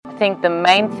think the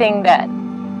main thing that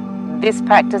this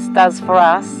practice does for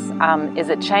us is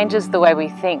it changes the way we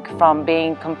think from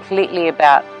being completely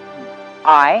about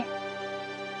I,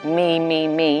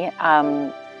 me,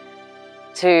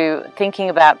 to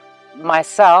thinking about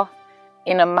myself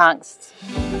in amongst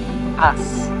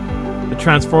us. The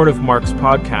Transformative Marks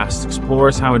podcast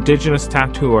explores how Indigenous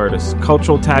tattoo artists,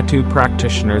 cultural tattoo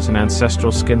practitioners, and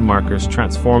ancestral skin markers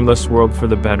transform this world for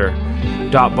the better,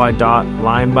 dot by dot,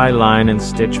 line by line, and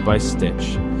stitch by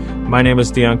stitch. My name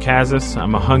is Dion Kazis.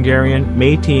 I'm a Hungarian,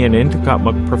 Métis, and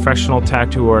Intikatmuk professional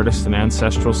tattoo artist and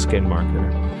ancestral skin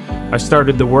marketer. I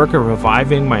started the work of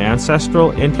reviving my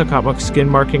ancestral Intikatmuk skin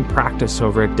marking practice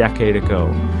over a decade ago,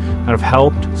 and have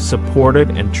helped,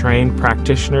 supported, and trained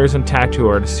practitioners and tattoo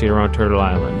artists here on Turtle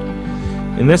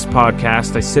Island. In this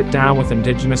podcast, I sit down with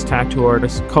Indigenous tattoo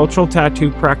artists, cultural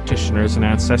tattoo practitioners, and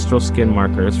ancestral skin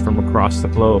markers from across the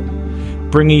globe,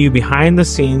 bringing you behind the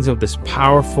scenes of this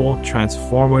powerful,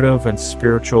 transformative, and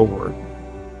spiritual work.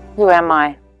 Who am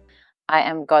I? I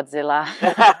am Godzilla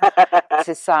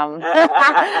to some.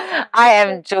 I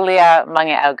am Julia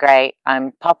Mage'au Gray.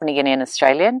 I'm Papua New Guinean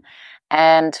Australian,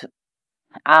 and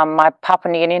my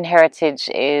Papua New Guinean heritage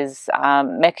is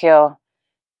Mage'au,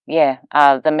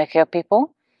 the Mage'au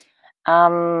people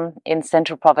in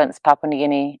Central Province, Papua New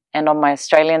Guinea. And on my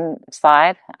Australian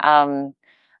side,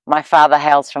 my father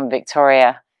hails from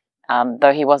Victoria,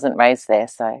 though he wasn't raised there,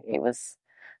 so he was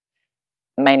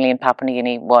mainly in Papua New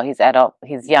Guinea. Well,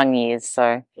 his young years.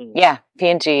 So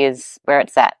PNG is where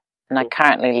it's at, and I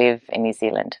currently live in New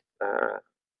Zealand.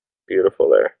 Beautiful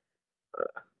there.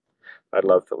 I'd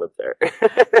love to live there.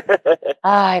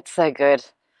 It's so good.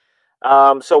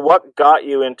 So what got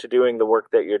you into doing the work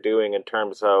that you're doing in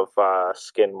terms of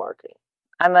skin marking?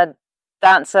 I'm a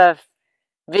dancer,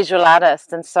 visual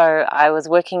artist, and so I was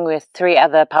working with 3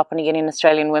 other Papua New Guinean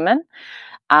Australian women,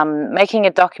 making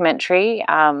a documentary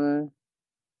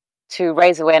to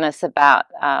raise awareness about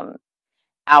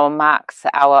our marks,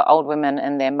 our old women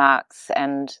and their marks.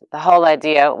 And the whole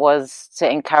idea was to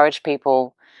encourage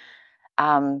people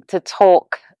to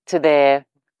talk to their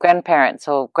grandparents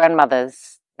or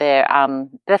grandmothers, their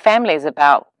families,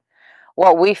 about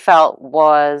what we felt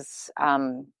was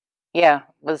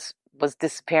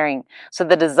disappearing. So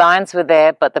the designs were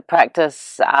there, but the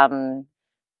practice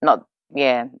not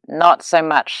so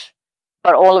much,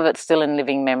 but all of it's still in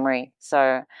living memory.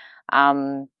 So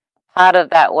part of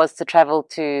that was to travel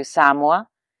to Samoa,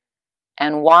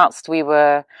 and whilst we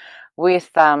were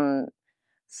with Suluape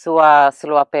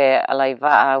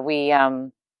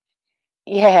Alaiva,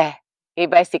 he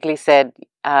basically said,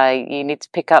 you need to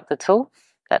pick up the tool.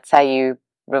 That's how you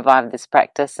revive this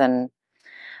practice, and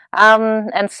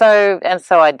so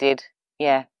I did.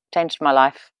 Yeah, changed my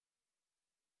life.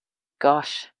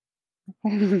 Gosh.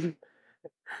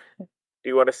 Do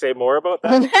you want to say more about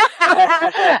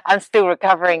that? I'm still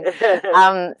recovering.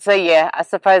 I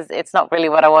suppose it's not really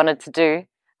what I wanted to do.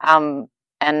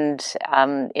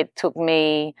 It took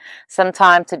me some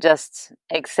time to just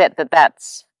accept that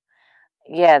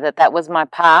was my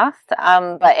path.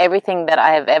 But everything that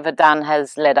I have ever done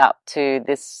has led up to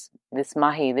this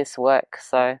mahi, this work.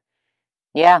 So,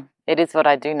 yeah, it is what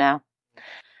I do now.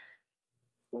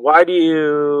 Why do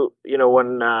you,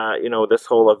 when, this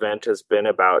whole event has been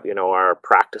about, our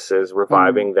practices,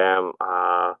 reviving them,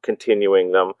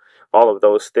 continuing them, all of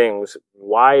those things,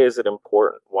 why is it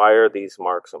important? Why are these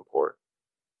marks important?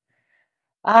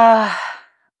 The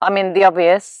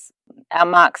obvious. Our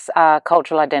marks are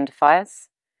cultural identifiers.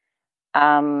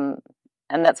 And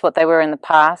that's what they were in the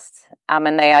past.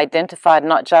 And they identified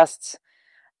not just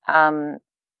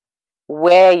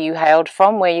where you hailed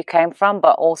from, where you came from,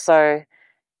 but also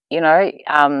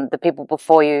the people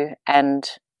before you and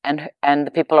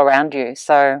the people around you.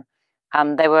 So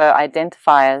they were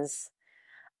identifiers.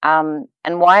 And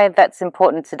why that's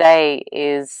important today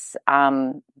is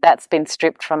that's been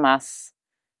stripped from us.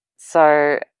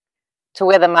 So to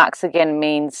wear the marks again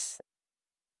means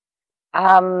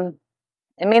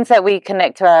it means that we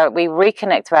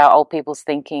reconnect to our old people's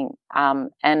thinking,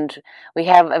 and we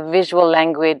have a visual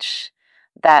language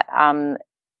that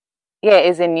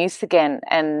is in use again,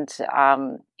 and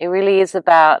it really is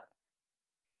about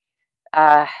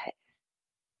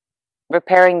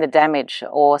repairing the damage,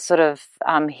 or sort of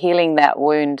healing that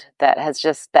wound that has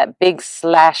just that big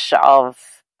slash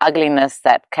of ugliness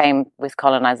that came with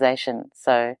colonization.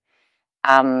 So,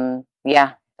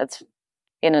 that's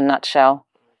in a nutshell.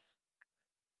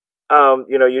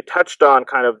 You touched on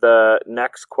kind of the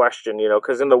next question,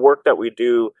 because in the work that we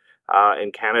do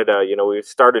in Canada, we've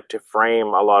started to frame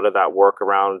a lot of that work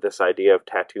around this idea of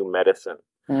tattoo medicine.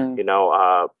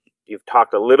 you've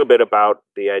talked a little bit about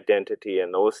the identity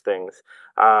and those things.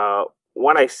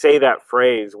 When I say that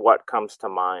phrase, what comes to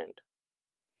mind?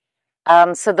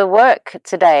 So the work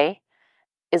today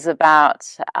is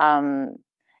about, I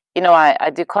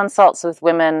do consults with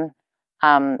women,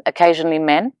 occasionally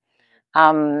men,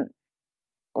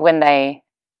 when they're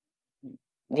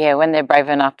brave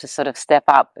enough to sort of step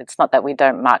up. It's not that we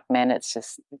don't mark men,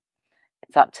 it's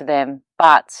up to them.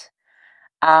 But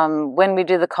when we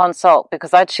do the consult,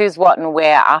 because I choose what and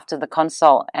where after the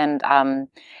consult, and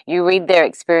you read their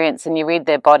experience and you read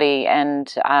their body,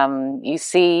 and you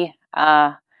see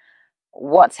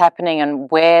what's happening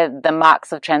and where the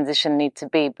marks of transition need to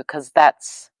be, because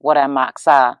that's what our marks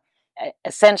are.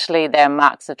 Essentially, they're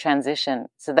marks of transition.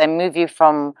 So they move you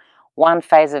from one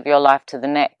phase of your life to the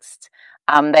next.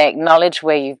 They acknowledge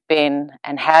where you've been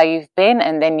and how you've been,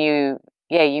 and then you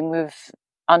move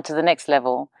on to the next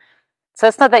level. So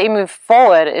it's not that you move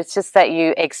forward, it's just that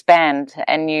you expand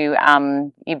and you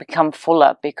become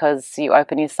fuller because you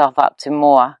open yourself up to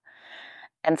more.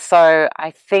 And so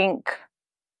I think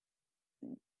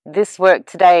this work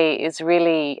today is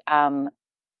really,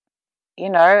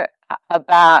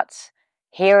 about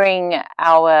hearing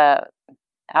our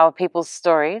people's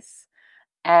stories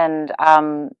and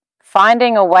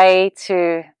finding a way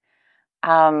to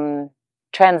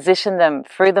transition them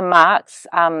through the marks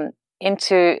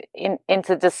into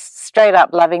just straight up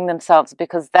loving themselves,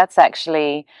 because that's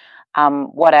actually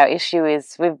what our issue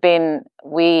is.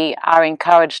 We are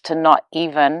encouraged to not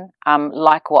even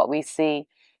like what we see.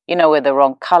 We're the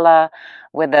wrong color,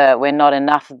 we're not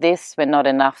enough this, we're not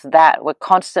enough that. We're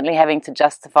constantly having to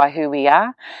justify who we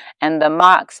are. And the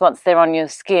marks, once they're on your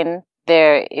skin,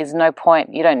 there is no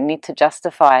point. You don't need to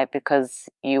justify because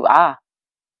you are.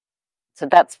 So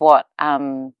that's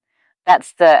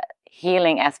that's the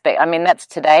healing aspect. I mean, that's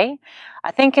today.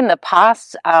 I think in the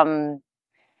past,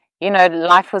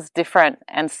 life was different.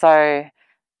 And so,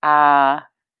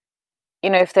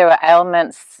 if there were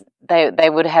ailments, they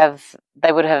would have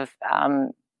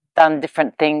done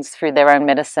different things through their own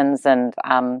medicines and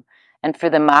through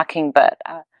the marking. But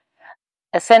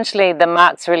essentially, the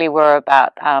marks really were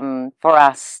about, for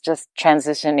us, just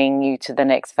transitioning you to the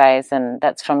next phase, and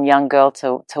that's from young girl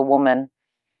to woman.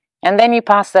 And then you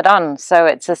pass that on, so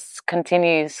it just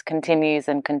continues.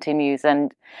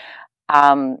 And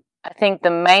I think the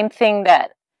main thing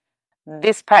that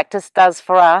this practice does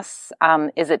for us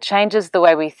is it changes the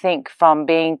way we think from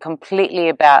being completely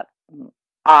about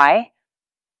I,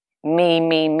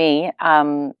 me,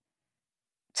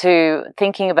 to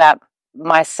thinking about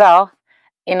myself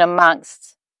in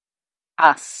amongst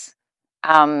us.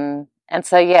 And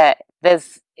so, it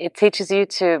teaches you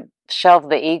to shelve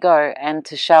the ego and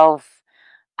to to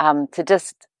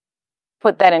just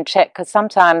put that in check, because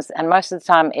sometimes, and most of the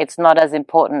time, it's not as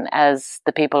important as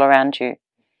the people around you.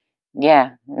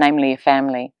 Yeah, namely your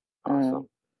family. Awesome.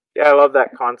 Yeah, I love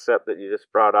that concept that you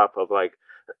just brought up of like,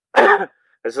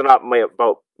 it's not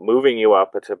about moving you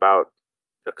up, it's about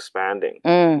expanding,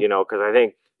 because I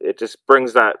think it just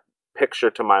brings that picture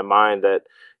to my mind that,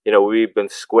 we've been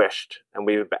squished and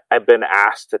I've been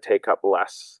asked to take up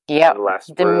less. Yeah, less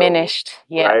diminished.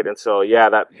 Room, yeah. Right. And so,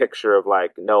 that picture of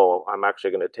like, no, I'm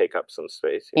actually going to take up some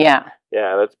space. Yeah.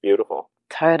 Yeah, that's beautiful.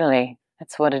 Totally.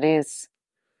 That's what it is.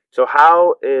 So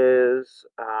how is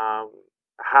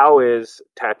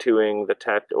tattooing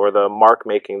or the mark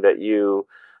making that you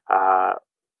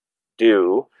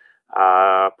do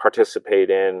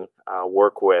participate in,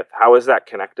 work with, how is that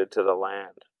connected to the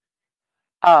land?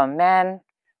 Oh man,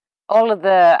 all of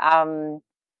the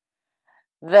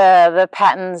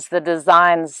patterns, the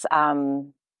designs,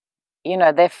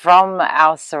 they're from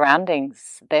our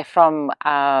surroundings. They're from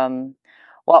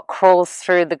what crawls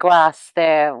through the grass.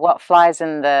 They're what flies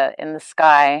in the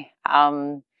sky.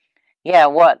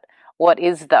 What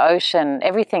is the ocean?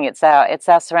 Everything. It's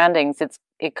our surroundings.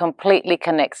 It completely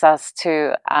connects us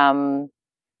to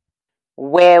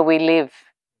where we live,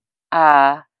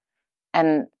 and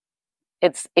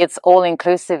it's all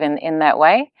inclusive in that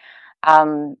way.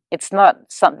 It's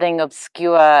not something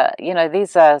obscure.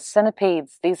 These are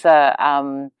centipedes. These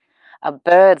are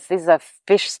birds. These are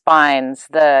fish spines.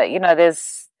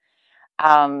 There's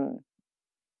and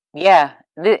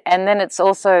then it's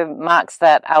also marks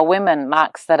that are women,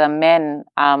 marks that are men.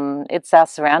 It's our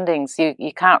surroundings.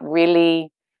 You can't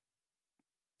really,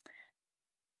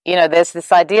 there's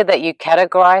this idea that you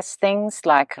categorize things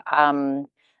like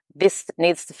this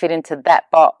needs to fit into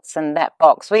that box and that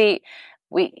box. We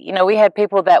had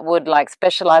people that would like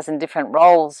specialize in different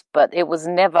roles, but it was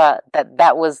never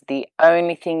that was the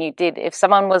only thing you did. If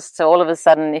someone was to all of a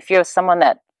sudden, if you're someone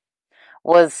that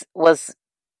was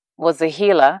a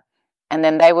healer and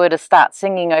then they were to start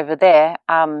singing over there,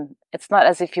 it's not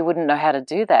as if you wouldn't know how to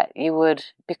do that. You would,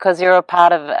 because you're a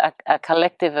part of a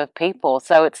collective of people.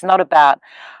 So it's not about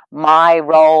my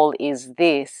role is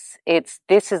this.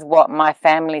 This is what my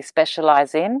family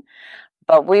specialize in,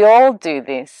 but we all do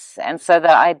this. And so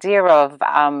the idea of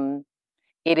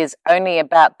it is only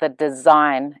about the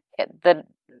design.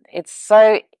 It's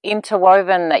so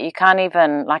interwoven that you can't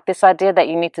even, like, this idea that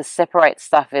you need to separate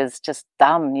stuff is just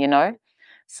dumb, you know?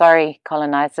 Sorry,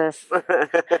 colonizers. But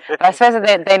I suppose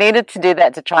they needed to do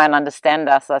that to try and understand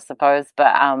us, I suppose.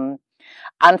 But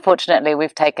unfortunately,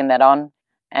 we've taken that on.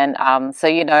 And so,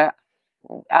 you know,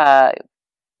 I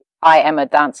am a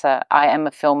dancer. I am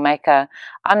a filmmaker.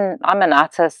 I'm an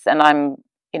artist, and I'm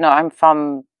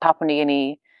from Papua New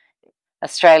Guinea,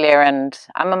 Australia, and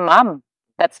I'm a mum.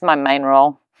 That's my main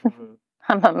role. Mm-hmm.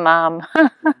 I'm a mum.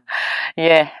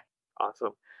 Yeah.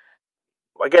 Awesome.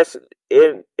 I guess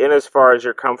in as far as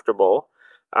you're comfortable,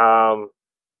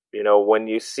 you know, when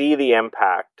you see the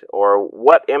impact, or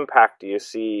what impact do you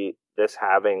see this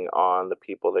having on the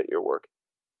people that you're working?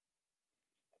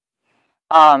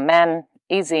 Oh man,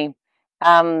 easy.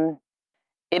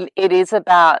 It is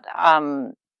about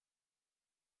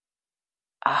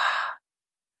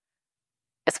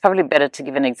it's probably better to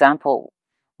give an example.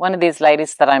 One of these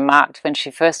ladies that I marked when she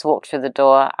first walked through the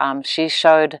door, she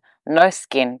showed no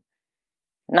skin,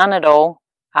 none at all.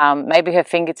 Maybe her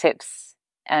fingertips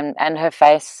and her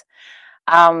face.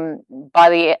 By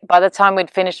the time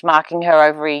we'd finished marking her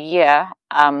over a year,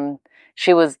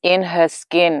 she was in her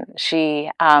skin. She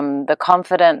the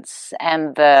confidence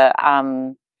and the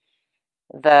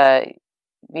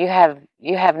you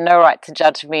have no right to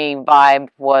judge me vibe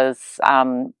was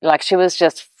like she was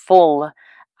just full.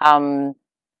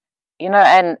 You know,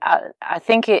 and I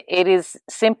think it is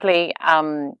simply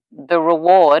the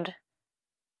reward,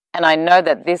 and I know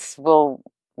that this will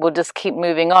just keep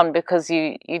moving on, because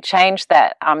you change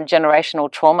that generational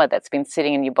trauma that's been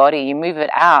sitting in your body. You move it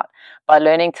out by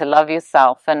learning to love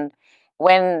yourself. And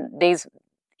when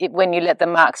you let the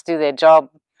marks do their job,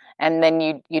 and then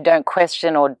you don't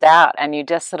question or doubt, and you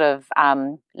just sort of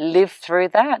live through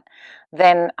that,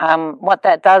 then what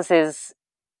that does is,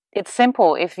 it's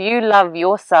simple. If you love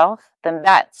yourself, then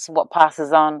that's what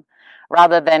passes on,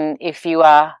 rather than if you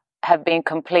have been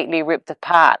completely ripped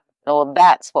apart, or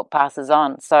that's what passes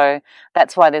on. So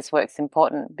that's why this work's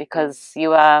important, because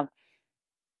you are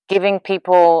giving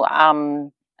people,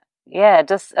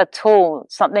 just a tool,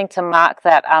 something to mark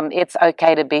that it's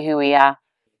okay to be who we are.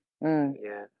 Mm.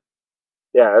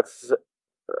 Yeah, that's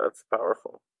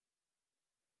powerful.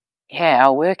 Yeah,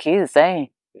 our work is, eh?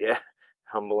 Yeah.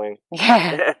 Humbling.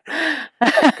 Yeah.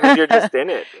 Because you're just in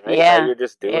it, right? Yeah. You're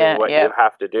just doing what you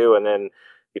have to do, and then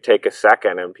you take a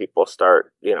second and people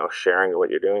start, you know, sharing what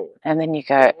you're doing. And then you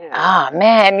go,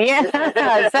 man, yeah, is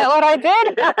that what I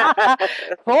did?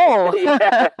 Cool.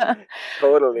 Yeah,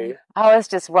 totally. I was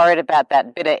just worried about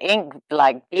that bit of ink,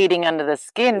 like, bleeding under the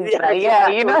skin. Yeah, but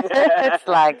exactly. You know, it's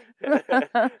like... Am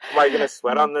I going to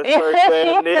sweat on this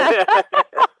person?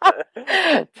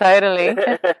 Totally.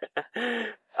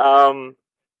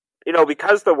 You know,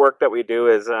 because the work that we do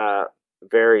is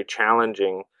very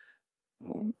challenging,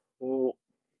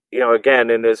 you know, again,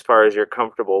 and as far as you're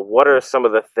comfortable, what are some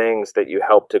of the things that you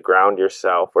help to ground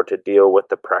yourself, or to deal with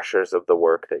the pressures of the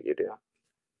work that you do?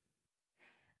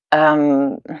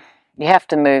 You have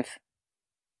to move.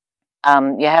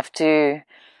 You have to,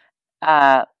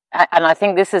 and I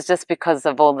think this is just because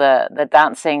of all the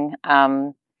dancing.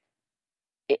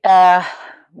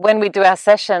 When we do our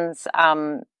sessions,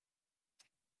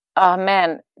 oh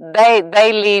man,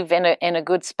 they leave in a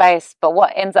good space, but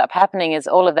what ends up happening is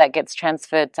all of that gets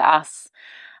transferred to us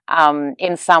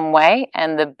in some way,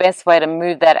 and the best way to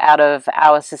move that out of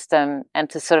our system and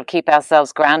to sort of keep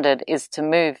ourselves grounded is to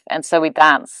move. And so we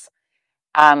dance,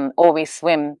 or we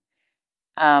swim.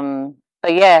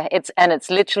 But yeah, it's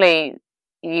literally,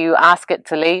 you ask it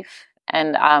to leave,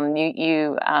 and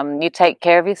you take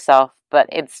care of yourself, but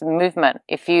it's movement.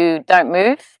 If you don't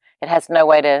move, it has no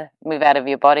way to move out of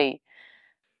your body.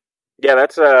 Yeah,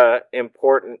 that's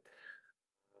important.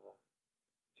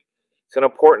 It's an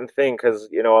important thing, because,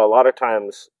 you know, a lot of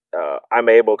times I'm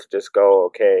able to just go,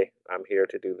 okay, I'm here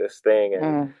to do this thing,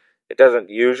 and it doesn't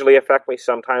usually affect me.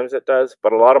 Sometimes it does,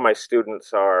 but a lot of my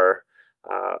students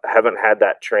haven't had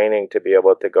that training to be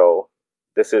able to go,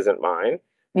 this isn't mine.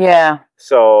 Yeah.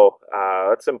 So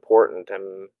it's important,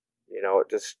 and, you know,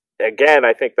 just, again,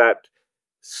 I think that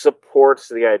supports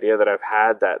the idea that I've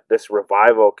had, that this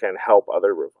revival can help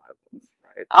other revivals,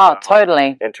 right? Oh,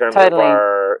 totally. In terms of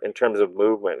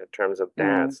movement, in terms of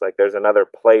dance, like, there's another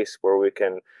place where we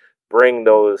can bring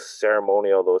those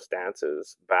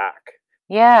dances back.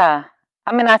 Yeah.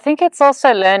 I mean, I think it's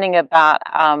also learning about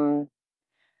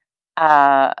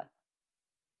uh,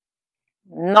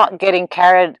 not getting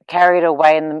carried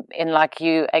away in like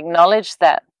you acknowledge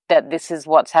that this is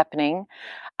what's happening,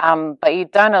 but you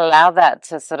don't allow that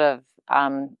to sort of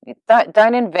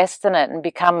don't invest in it and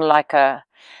become like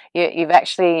you've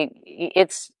actually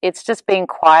it's just being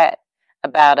quiet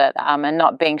about it, and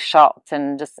not being shocked,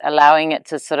 and just allowing it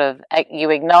to sort of you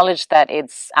acknowledge that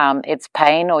it's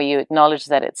pain, or you acknowledge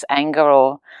that it's anger,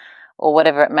 or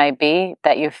whatever it may be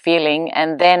that you're feeling,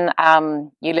 and then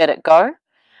you let it go.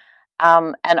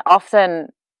 And often,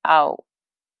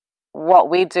 what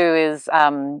we do is,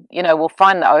 we'll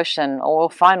find the ocean or we'll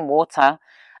find water,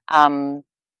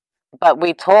 but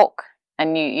we talk,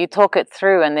 and you talk it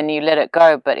through, and then you let it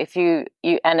go. But if you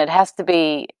and it has to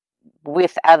be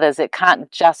with others, it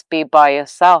can't just be by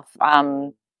yourself.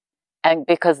 And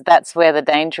because that's where the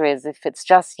danger is. If it's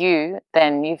just you,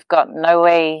 then you've got no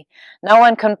way, no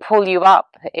one can pull you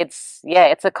up. It's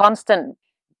a constant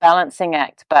balancing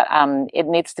act, but it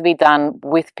needs to be done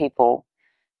with people.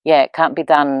 Yeah, it can't be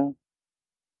done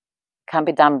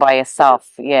by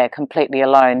yourself. Yeah, completely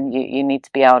alone. You need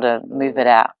to be able to move it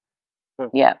out.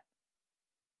 Yeah.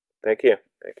 Thank you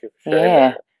for sharing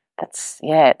that.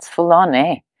 It's full on,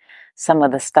 eh? Some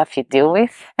of the stuff you deal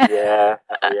with. Yeah.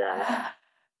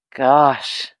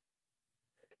 Gosh.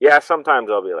 Yeah, sometimes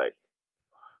I'll be like,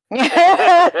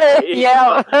 yeah.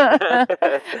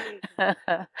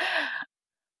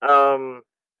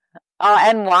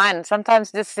 And wine.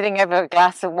 Sometimes just sitting over a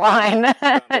glass of wine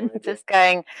and just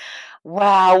going,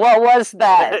 wow, what was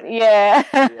that? Yeah.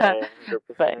 Yeah, 100%.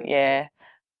 But yeah.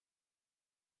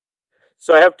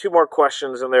 So I have two more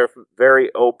questions, and they're very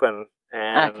open.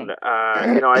 And, okay.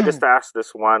 I just asked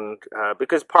this one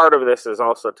because part of this is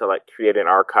also to like create an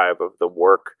archive of the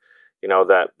work,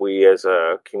 that we as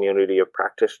a community of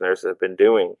practitioners have been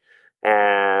doing.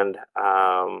 And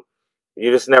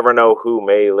you just never know who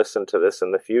may listen to this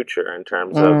in the future in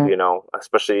terms of,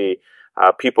 especially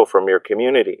people from your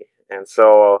community. And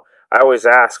so I always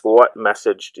ask, what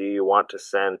message do you want to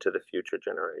send to the future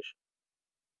generation?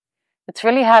 It's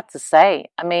really hard to say.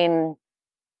 I mean,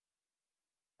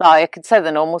 I could say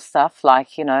the normal stuff like,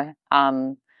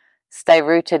 stay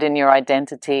rooted in your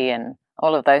identity and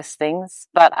all of those things.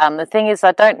 But the thing is,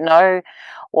 I don't know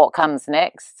what comes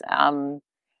next. I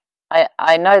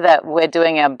know that we're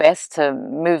doing our best to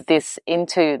move this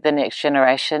into the next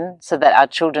generation so that our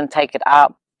children take it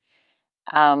up.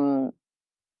 But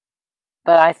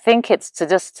I think it's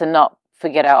to not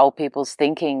forget our old people's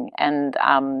thinking, and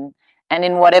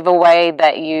in whatever way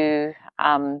that you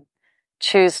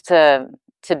choose to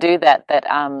do that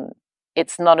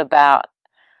it's not about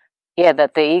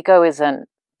that the ego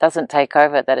doesn't take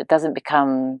over, that it doesn't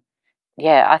become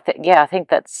I think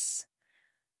that's,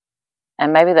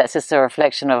 and maybe that's just a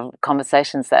reflection of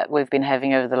conversations that we've been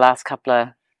having over the last couple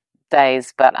of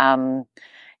days, but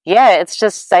it's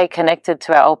just stay connected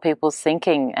to our old people's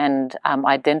thinking and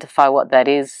identify what that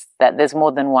is, that there's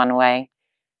more than one way.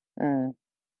 So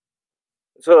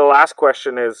the last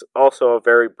question is also a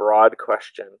very broad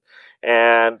question.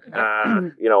 And,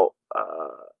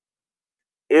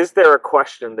 is there a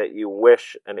question that you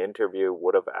wish an interview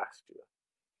would have asked you?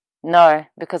 No,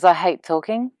 because I hate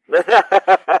talking. Okay.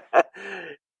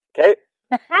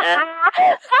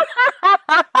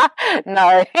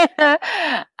 No.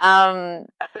 I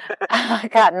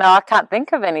can't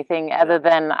think of anything other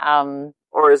than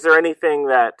or is there anything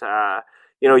that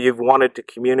you've wanted to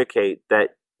communicate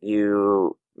that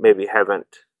you maybe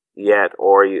haven't yet,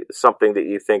 or something that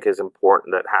you think is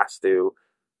important that has to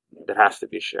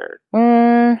be shared?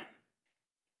 Oh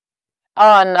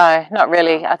no, not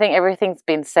really. I think everything's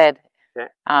been said.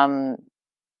 Okay.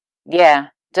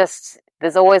 Just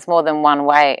there's always more than one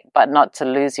way, but not to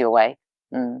lose your way.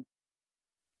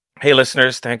 Hey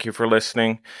listeners, thank you for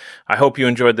listening. I hope you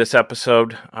enjoyed this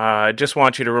episode. I just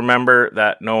want you to remember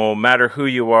that no matter who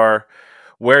you are,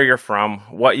 where you're from,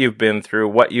 what you've been through,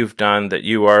 what you've done, that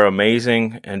you are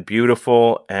amazing and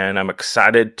beautiful, and I'm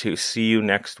excited to see you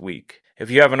next week.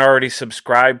 If you haven't already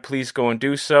subscribed, please go and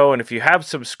do so. And if you have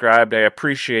subscribed, I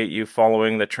appreciate you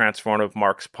following the Transformative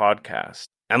Marks podcast.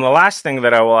 And the last thing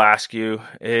that I will ask you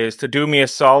is to do me a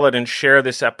solid and share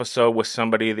this episode with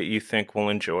somebody that you think will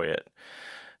enjoy it.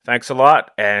 Thanks a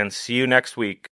lot, and see you next week.